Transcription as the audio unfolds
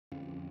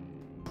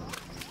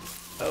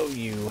Oh,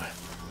 you.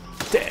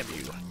 Damn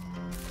you.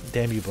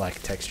 Damn you,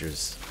 black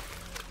textures.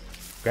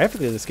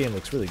 Graphically, this game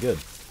looks really good.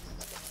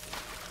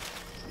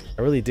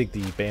 I really dig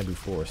the bamboo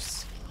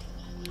forests.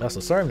 Also,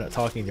 sorry I'm not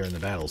talking during the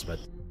battles, but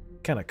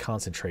kind of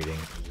concentrating,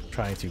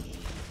 trying to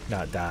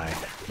not die,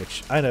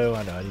 which I know,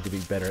 I need to be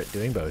better at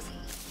doing both.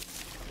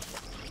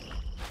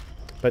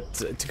 But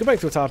to go back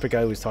to a topic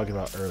I was talking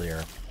about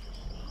earlier,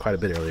 quite a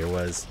bit earlier,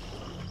 was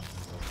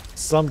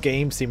some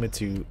games seem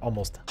to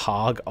almost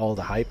hog all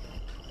the hype.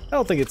 I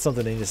don't think it's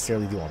something they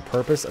necessarily do on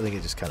purpose. I think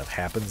it just kind of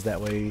happens that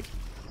way.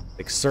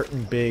 Like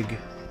certain big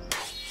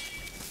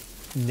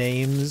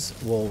names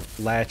will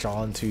latch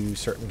on to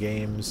certain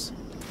games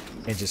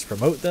and just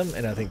promote them,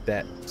 and I think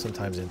that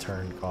sometimes in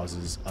turn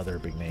causes other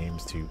big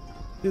names to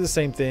do the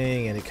same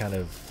thing, and it kind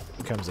of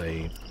becomes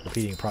a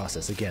repeating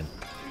process again,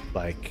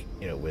 like,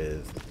 you know,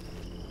 with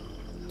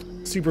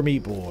Super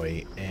Meat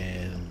Boy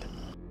and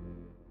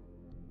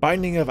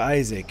Binding of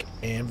Isaac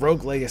and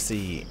Rogue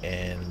Legacy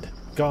and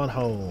Gone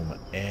Home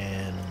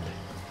and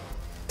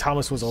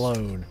Thomas Was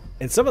Alone.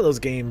 And some of those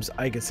games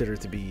I consider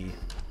to be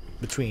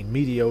between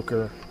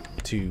mediocre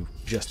to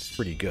just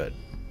pretty good.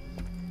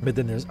 But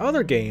then there's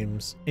other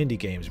games, indie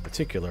games in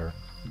particular,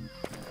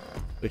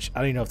 which I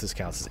don't even know if this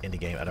counts as indie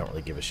game. I don't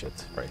really give a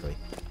shit, frankly.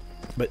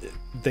 But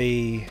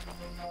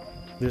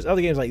there's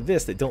other games like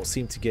this that don't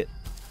seem to get...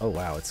 Oh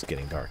wow, it's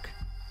getting dark.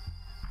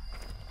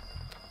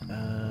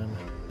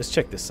 Let's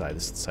check this side.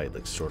 This side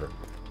looks shorter.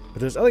 But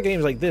there's other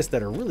games like this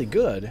that are really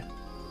good,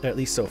 at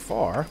least so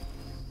far.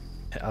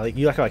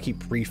 You like how I keep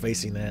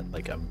prefacing that?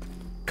 Like I'm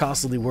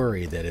constantly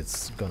worried that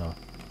it's gonna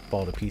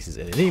fall to pieces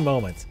at any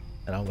moment,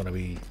 and I'm gonna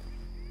be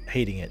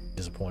hating it,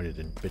 disappointed,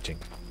 and bitching.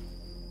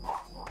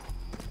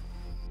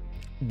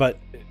 But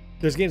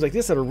there's games like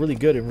this that are really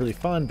good and really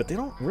fun, but they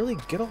don't really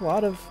get a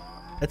lot of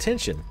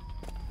attention.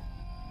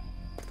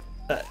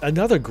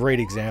 Another great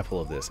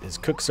example of this is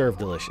Cook Serve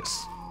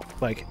Delicious.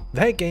 Like,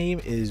 that game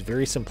is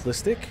very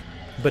simplistic,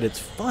 but it's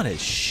fun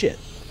as shit.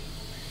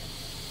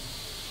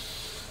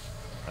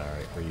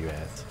 Alright, where you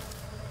at?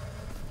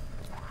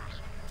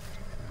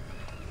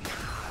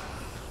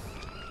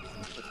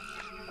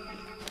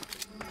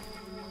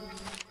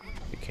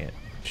 You can't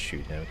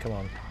shoot him, come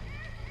on.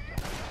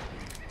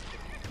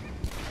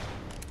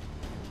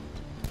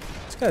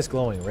 This guy's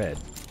glowing red.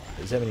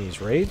 Does that mean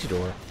he's raged,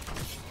 or...?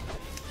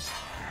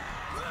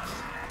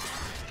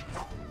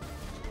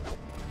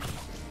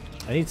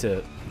 I need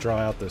to draw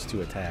out those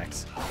two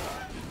attacks.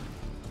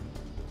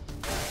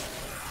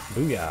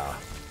 Booyah.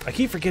 I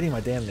keep forgetting my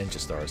damn ninja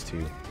stars,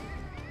 too.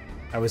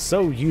 I was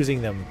so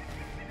using them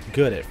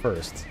good at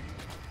first,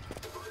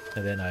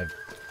 and then I've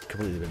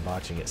completely been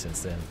botching it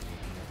since then.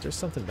 Is there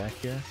something back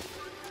here?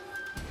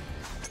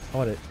 I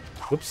want it.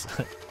 Whoops.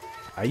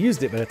 I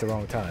used it, but at the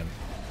wrong time.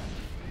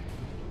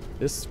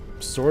 This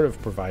sort of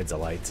provides a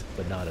light,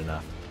 but not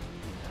enough.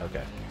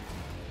 Okay.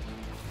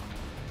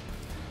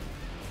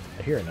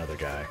 I hear another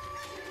guy.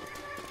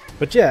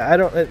 But yeah, I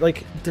don't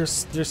like.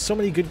 There's so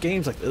many good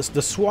games like this.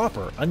 The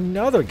Swapper,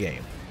 another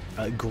game,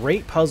 a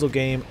great puzzle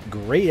game,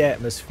 great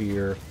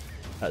atmosphere.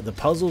 The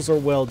puzzles are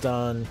well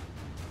done,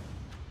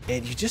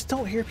 and you just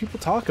don't hear people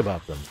talk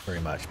about them very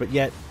much. But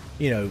yet,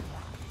 you know,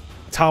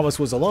 Thomas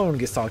Was Alone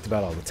gets talked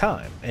about all the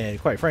time, and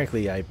quite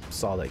frankly, I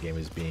saw that game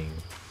as being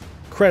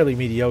incredibly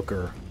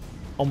mediocre,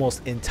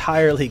 almost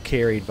entirely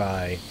carried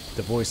by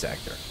the voice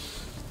actor.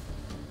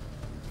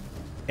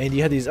 And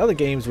you had these other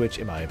games, which,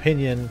 in my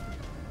opinion.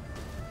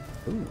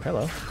 Ooh,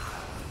 hello.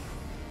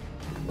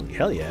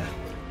 Hell yeah.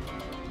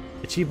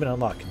 Achievement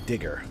unlock,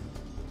 Digger.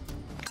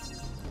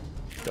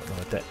 Don't know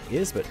what that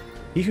is, but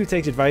he who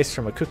takes advice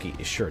from a cookie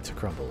is sure to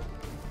crumble.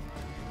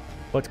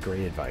 What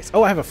great advice.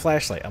 Oh, I have a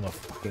flashlight. I'm a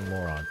fucking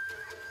moron.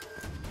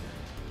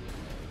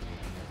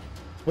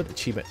 What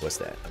achievement was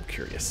that? I'm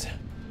curious.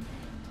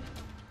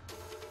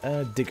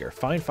 Digger.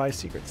 Find 5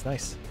 secrets.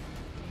 Nice.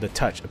 The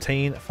Touch.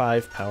 Obtain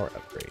 5 power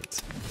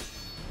upgrades.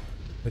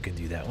 We can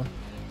do that one.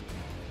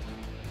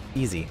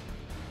 Easy.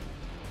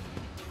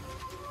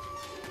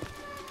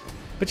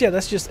 But yeah,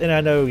 that's just, and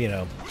I know, you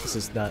know, this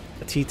is not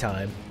a tea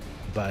time,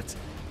 but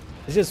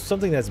it's just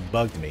something that's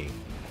bugged me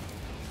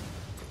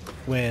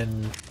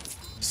when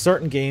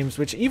certain games,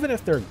 which even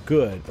if they're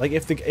good, like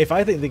if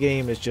I think the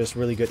game is just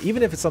really good,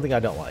 even if it's something I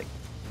don't like,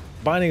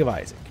 Binding of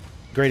Isaac,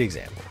 great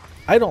example.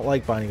 I don't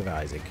like Binding of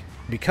Isaac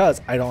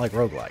because I don't like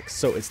roguelikes,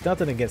 so it's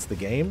nothing against the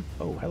game.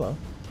 Oh, hello.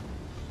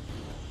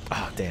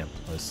 Ah, oh, damn,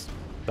 I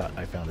thought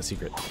I found a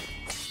secret.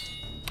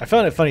 I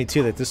found it funny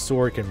too that this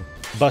sword can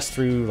bust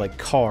through like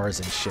cars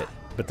and shit,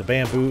 but the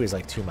bamboo is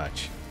like too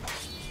much.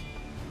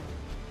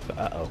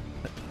 Uh-oh.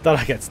 Thought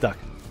I got stuck.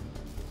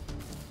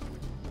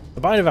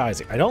 The Binding of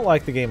Isaac. I don't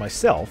like the game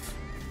myself.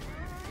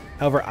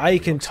 However, I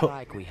can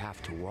like we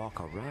have to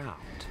walk around.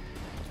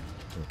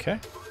 Okay.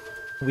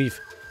 We've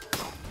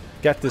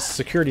got this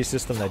security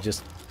system that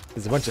just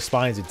there's a bunch of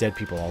spines with dead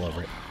people all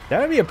over it.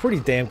 That would be a pretty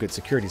damn good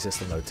security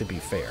system though, to be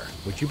fair.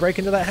 Would you break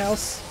into that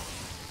house?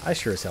 I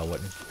sure as hell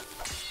wouldn't.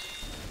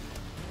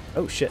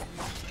 Oh shit.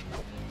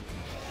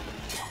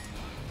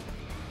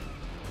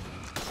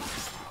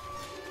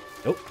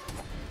 Nope.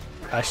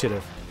 I should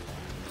have.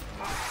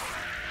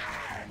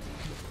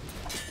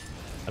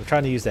 I'm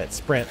trying to use that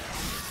sprint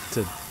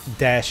to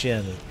dash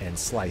in and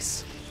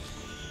slice.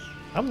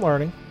 I'm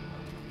learning.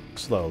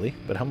 Slowly,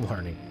 but I'm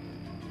learning.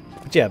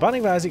 But yeah,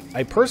 Binding of Isaac,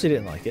 I personally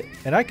didn't like it.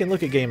 And I can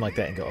look at a game like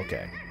that and go,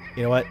 okay,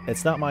 you know what?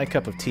 It's not my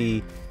cup of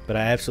tea, but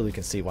I absolutely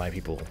can see why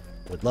people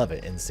would love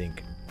it and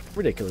sink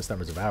ridiculous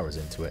numbers of hours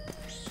into it.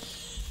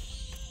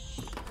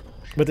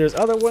 But there's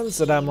other ones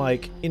that I'm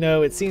like, you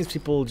know, it seems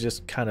people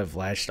just kind of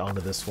latched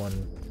onto this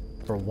one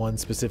for one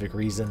specific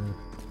reason.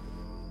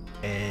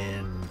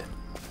 And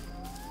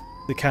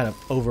they're kind of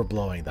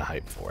overblowing the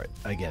hype for it.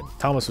 Again,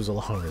 Thomas Was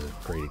Alone is a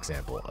great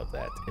example of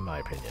that, in my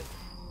opinion.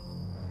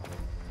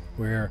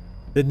 Where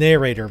the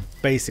narrator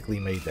basically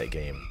made that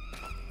game.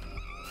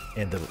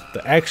 And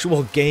the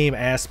actual game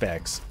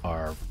aspects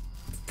are,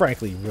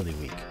 frankly, really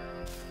weak.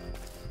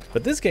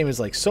 But this game is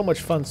like so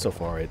much fun so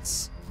far.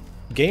 It's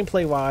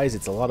gameplay-wise,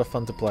 it's a lot of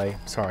fun to play.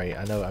 Sorry,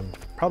 I know I'm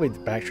probably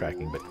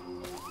backtracking, but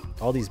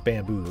all these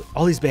bamboo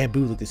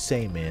look the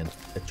same, man.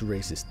 That's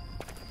racist.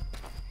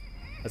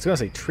 I was gonna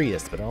say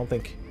treeist, but I don't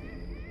think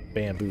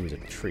bamboo is a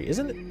tree.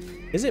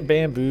 Isn't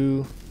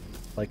bamboo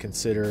like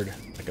considered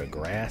like a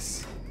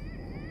grass?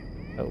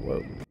 Oh,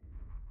 whoa.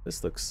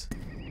 This looks...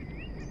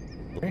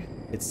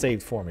 It's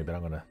saved for me, but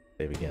I'm gonna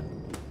save again.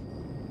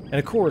 And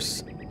of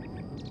course...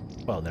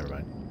 Well, never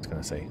mind. I was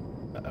gonna say...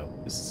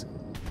 Uh-oh. This is...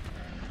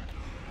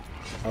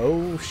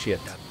 Oh, shit.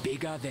 The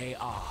bigger they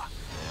are,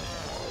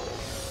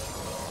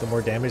 the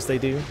more damage they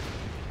do.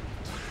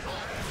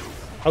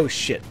 Oh,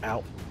 shit.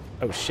 Ow.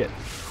 Oh, shit.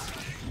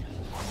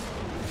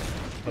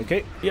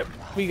 Okay. Yep.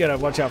 We gotta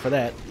watch out for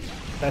that.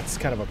 That's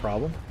kind of a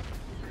problem.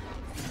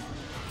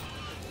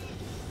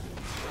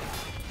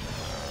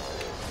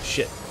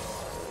 Shit.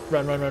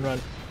 Run, run, run,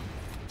 run.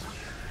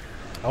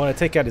 I want to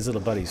take out his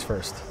little buddies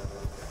first.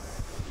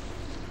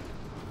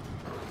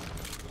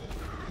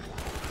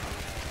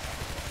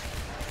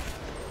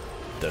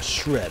 The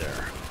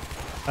Shredder.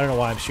 I don't know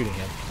why I'm shooting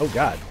him. Oh,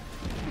 God.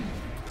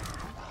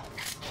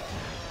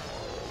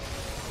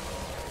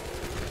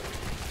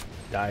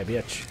 Die,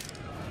 bitch.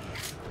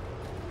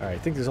 Alright, I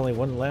think there's only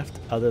one left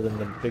other than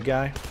the big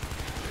guy.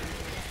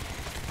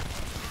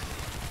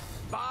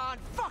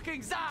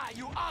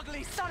 You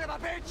ugly son of a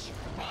bitch!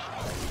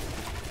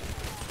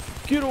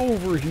 Get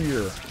over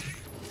here!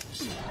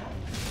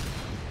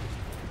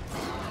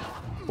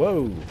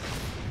 Whoa!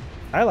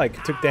 I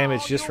like took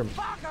damage just from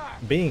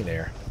being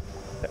there.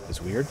 That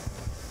was weird.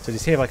 So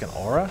does he have like an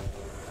aura?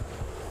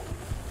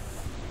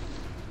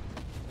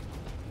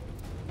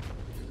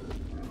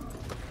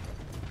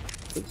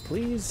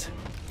 Please?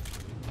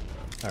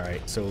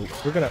 Alright, so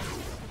we're gonna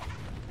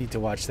need to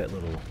watch that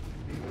little...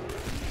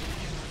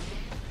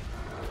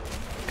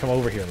 Come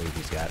over here, move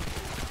he's got.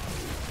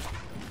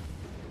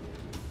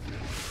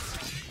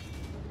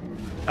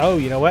 Oh,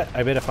 you know what?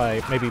 I bet if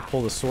I maybe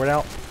pull the sword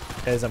out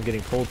as I'm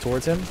getting pulled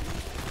towards him.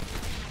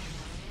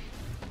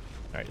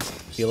 Alright,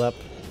 heal up.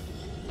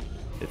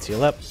 Let's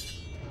heal up.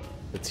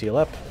 Let's heal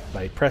up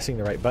by pressing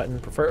the right button,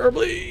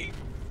 preferably.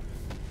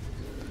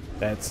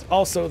 That's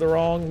also the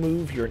wrong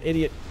move. You're an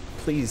idiot.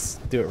 Please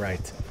do it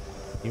right.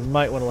 You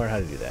might want to learn how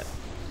to do that.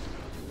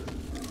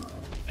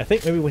 I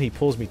think maybe when he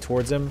pulls me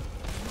towards him...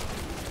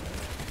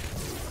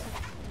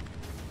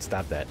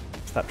 Stop that.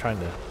 Stop trying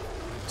to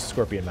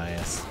scorpion my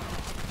ass.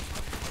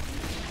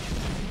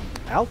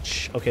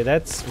 Ouch. Okay,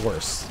 that's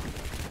worse,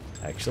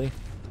 actually.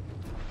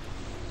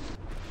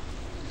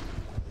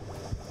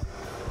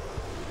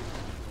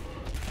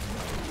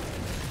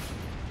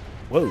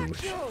 Whoa.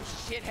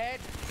 Shithead.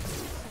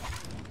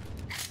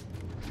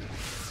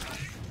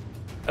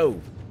 Oh.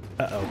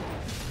 Uh-oh.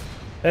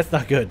 That's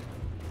not good.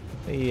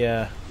 He,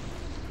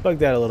 bugged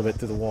that a little bit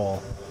through the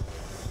wall.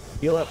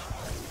 Heal up.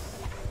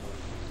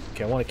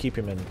 Okay, I want to keep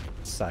him in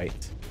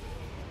sight.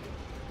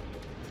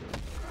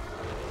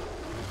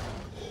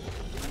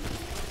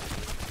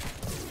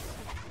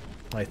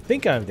 I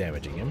think I'm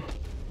damaging him.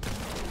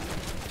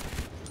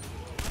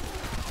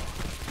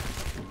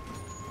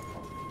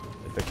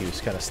 Looked like he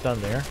was kind of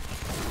stunned there.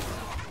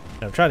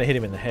 And I'm trying to hit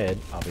him in the head,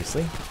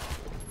 obviously.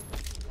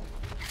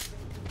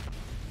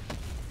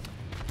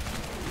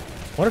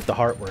 I wonder if the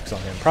heart works on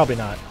him. Probably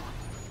not.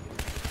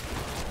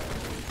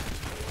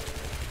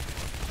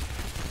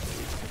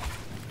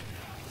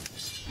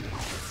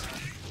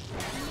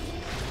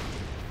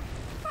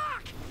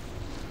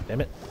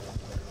 Damn it.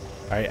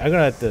 Alright, I'm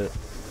gonna have to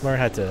learn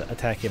how to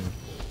attack him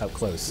up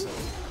close.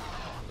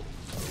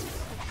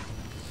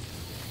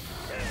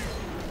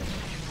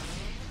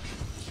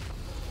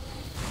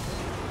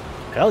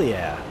 Hell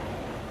yeah.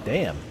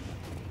 Damn.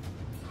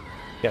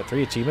 Got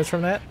 3 achievements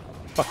from that?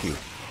 Fuck you.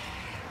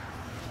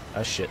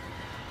 Oh shit.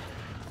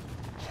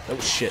 Oh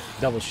shit.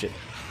 Double shit.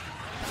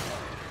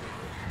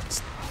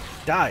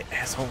 Die,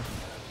 asshole.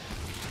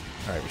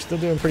 Alright, we're still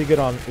doing pretty good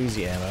on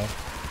Uzi ammo.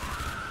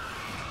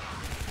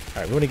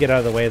 Alright, we want to get out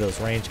of the way of those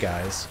range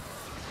guys.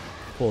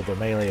 Pull the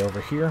melee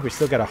over here. We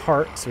still got a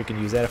heart, so we can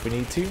use that if we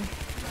need to.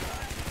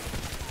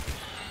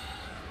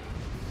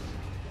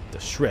 The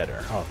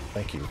Shredder. Oh,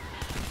 thank you.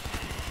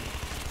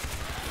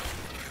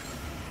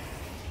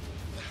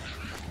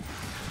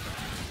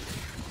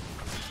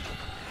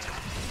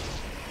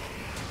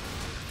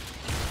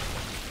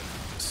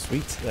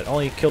 Sweet. That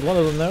only killed one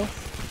of them, though.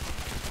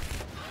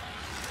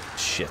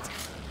 Shit.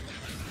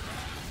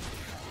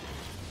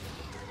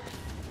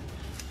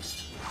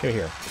 Come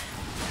here.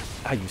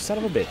 Ah, you son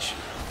of a bitch.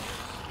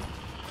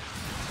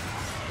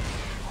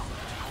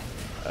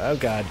 Oh,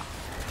 God.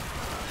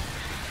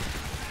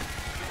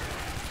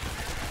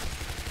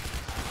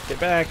 Get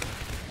back.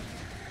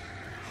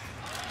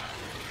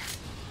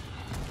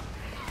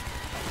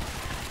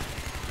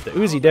 The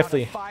Uzi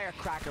definitely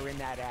Firecracker in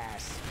that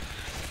ass.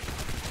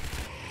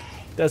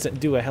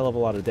 doesn't do a hell of a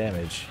lot of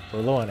damage.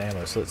 We're low on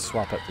ammo, so let's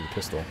swap up to the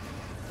pistol.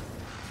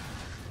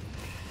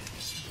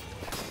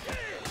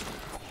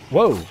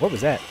 Whoa, what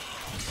was that?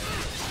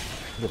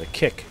 With a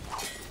kick.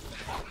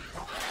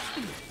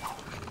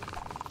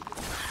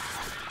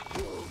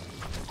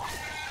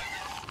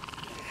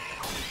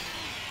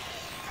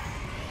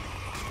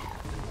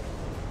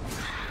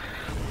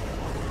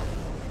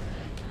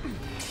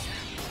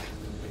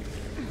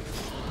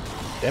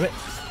 Damn it.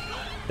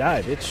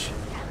 Die, bitch.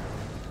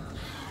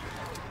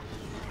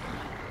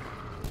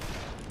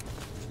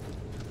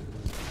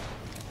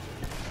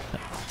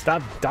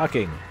 Stop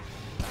docking.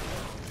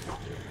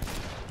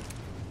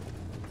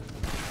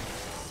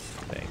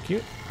 Thank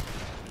you.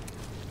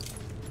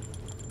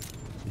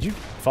 Did you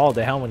fall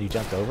down when you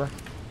jumped over?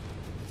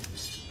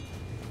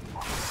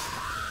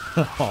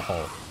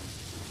 Oh.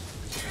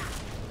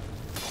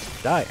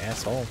 Die,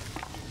 asshole.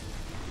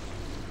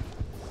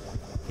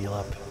 Heal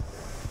up.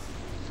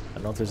 I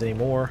don't know if there's any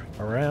more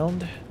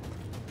around.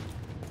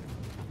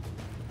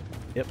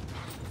 Yep.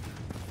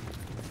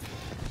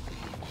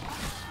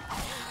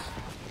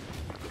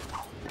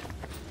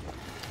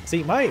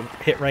 See, my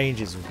hit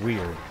range is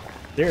weird.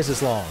 Theirs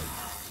is long.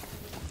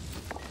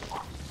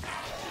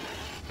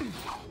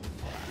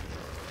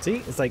 See,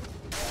 it's like,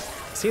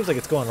 seems like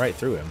it's going right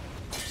through him.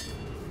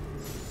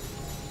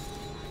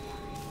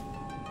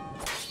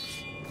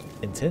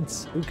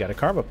 Intense. Ooh, got a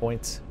karma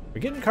point.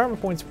 We're getting karma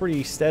points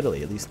pretty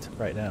steadily, at least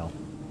right now.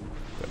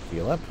 Go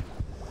heal up.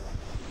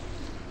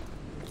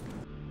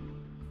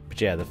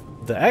 But yeah,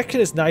 the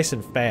action is nice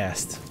and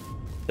fast.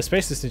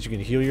 Especially since you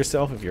can heal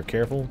yourself if you're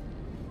careful.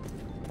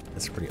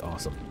 That's pretty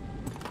awesome.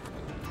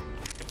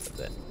 Got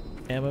that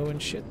ammo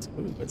and shit.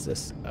 Ooh, what's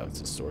this? Oh,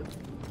 it's a sword.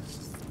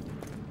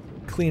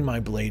 Clean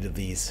my blade of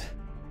these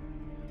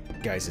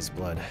guys'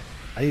 blood.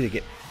 I need to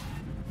get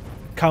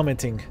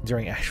commenting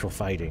during actual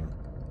fighting.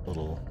 Do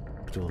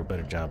a little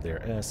better job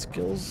there.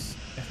 Skills,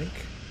 I think.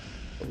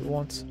 What we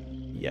want.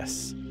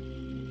 Yes.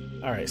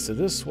 Alright, so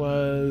this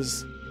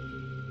was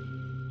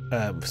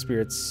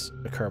spirits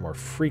occur more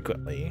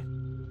frequently.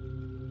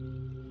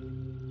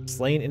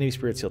 Slain enemy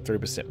spirits heal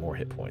 30% more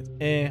hit points.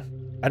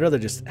 I'd rather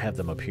just have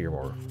them appear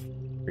more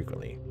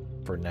frequently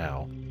for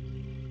now.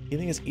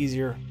 Healing is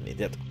easier, and the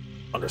adept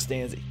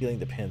understands that healing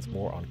depends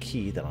more on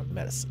ki than on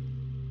medicine.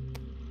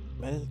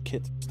 Medicine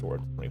kit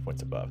stored 20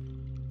 points above.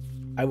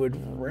 I would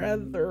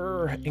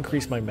rather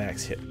increase my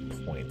max hit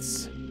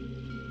points.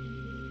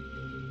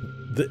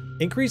 The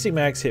increasing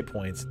max hit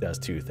points does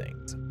two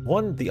things.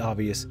 One, the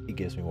obvious, it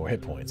gives me more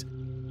hit points.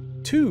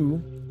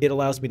 Two, it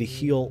allows me to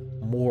heal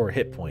more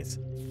hit points.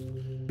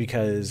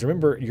 Because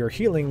remember, your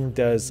healing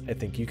does, I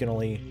think you can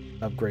only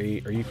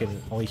upgrade, or you can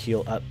only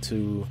heal up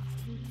to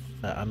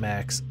a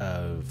max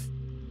of,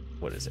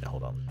 what is it?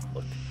 Hold on, let's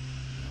look.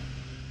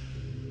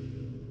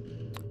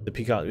 The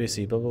peacock, we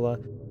see, blah, blah,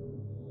 blah.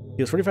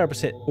 Heals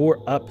 45%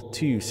 or up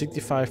to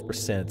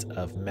 65%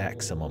 of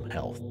maximum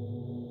health.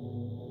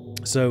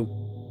 So,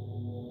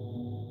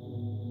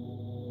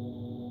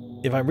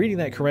 if I'm reading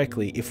that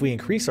correctly, if we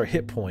increase our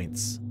hit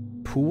points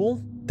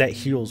pool, that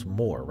heals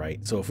more,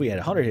 right? So if we had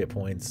 100 hit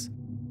points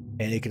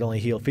and it could only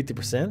heal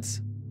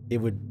 50%, it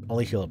would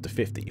only heal up to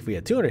 50. If we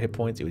had 200 hit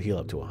points, it would heal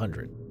up to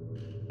 100.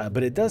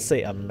 But it does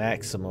say a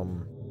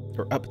maximum,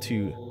 or up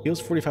to,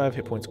 heals 45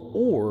 hit points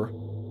or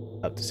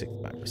up to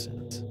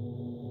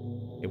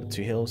 65%. Able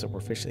to heal so more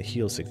efficiently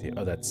heal 60.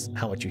 Oh, that's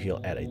how much you heal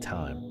at a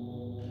time.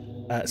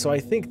 So I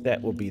think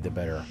that will be the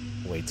better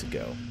way to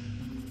go.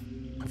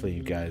 Hopefully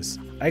you guys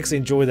I actually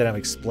enjoy that I'm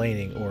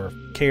explaining, or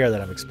care that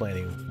I'm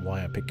explaining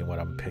why I'm picking what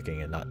I'm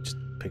picking and not just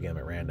picking them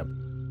at random.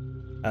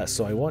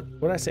 So I want,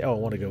 what did I say? Oh, I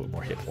want to go with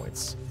more hit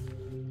points.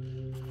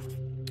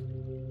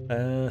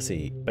 Let's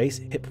see. Base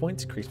hit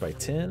points increased by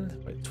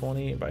 10, by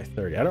 20, by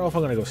 30. I don't know if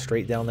I'm going to go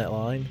straight down that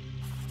line.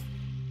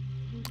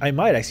 I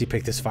might actually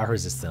pick this fire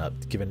resistant up,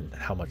 given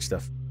how much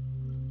stuff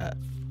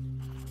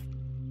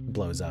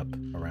blows up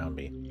around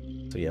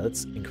me. So yeah,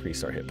 let's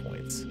increase our hit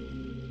points.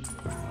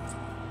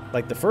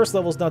 Like, the first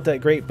level's not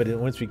that great, but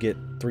once we get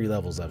 3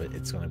 levels of it,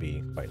 it's going to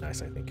be quite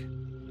nice, I think.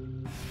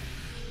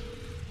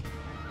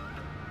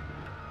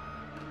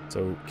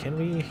 So, can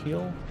we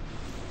heal?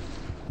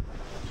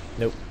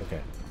 Nope. Okay.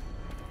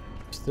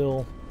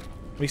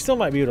 We still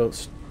might be able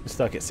to be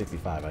stuck at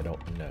 65. I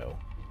don't know.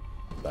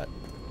 But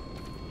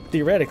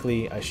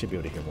theoretically, I should be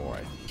able to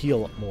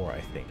heal more,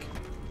 I think.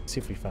 See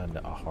if we find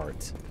a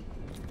heart.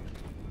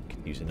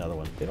 Could use another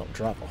one. They don't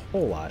drop a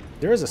whole lot.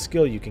 There is a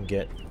skill you can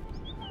get.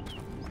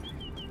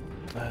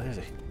 There's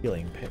a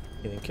healing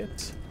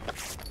kit.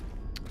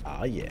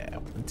 Ah, yeah.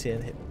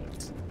 110 hit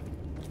points.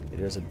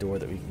 There's a door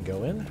that we can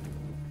go in.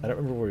 I don't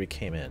remember where we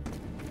came in.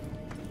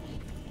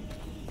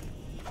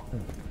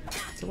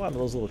 There's a lot of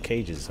those little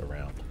cages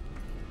around.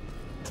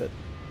 Is that,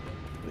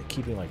 are they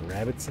keeping like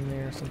rabbits in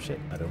there or some shit?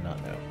 I do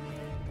not know.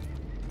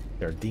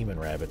 They're demon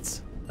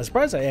rabbits. I'm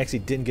surprised I actually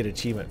didn't get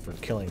achievement for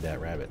killing that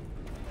rabbit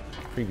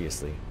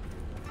previously.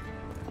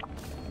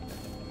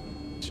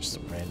 It's just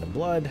some random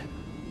blood.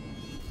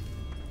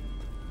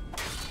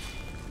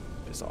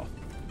 Piss off.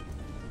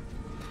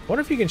 I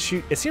wonder if you can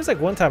shoot. It seems like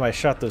one time I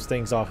shot those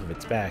things off of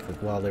its back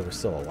like, while they were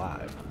still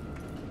alive.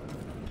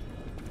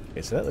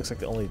 Okay, so that looks like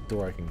the only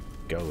door I can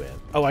go in.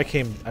 Oh, I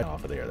came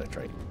off of there, that's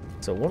right.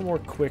 So one more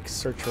quick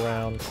search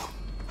around.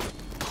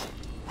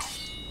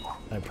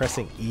 I'm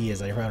pressing E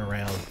as I run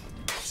around,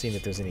 seeing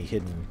if there's any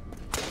hidden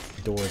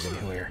doors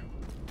anywhere.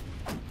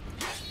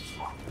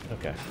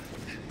 Okay.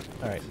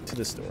 Alright, to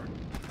this door.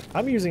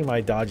 I'm using my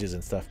dodges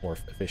and stuff more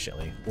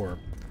efficiently. Or,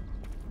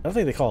 I don't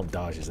think they call them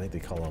dodges, I think they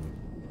call them...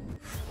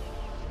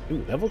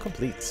 Ooh, level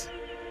completes.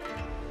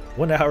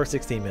 1 hour,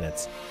 16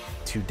 minutes.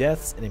 2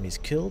 deaths, enemies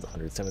killed,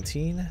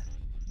 117.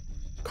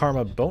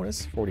 Karma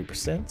bonus,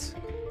 40%.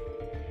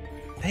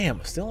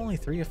 Damn, still only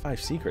 3 of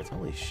 5 secrets.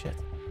 Holy shit.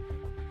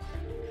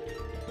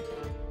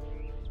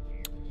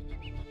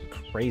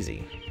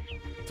 Crazy.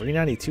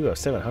 392 of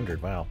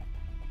 700, wow.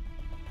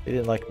 They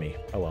didn't like me.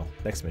 Oh well,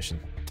 next mission.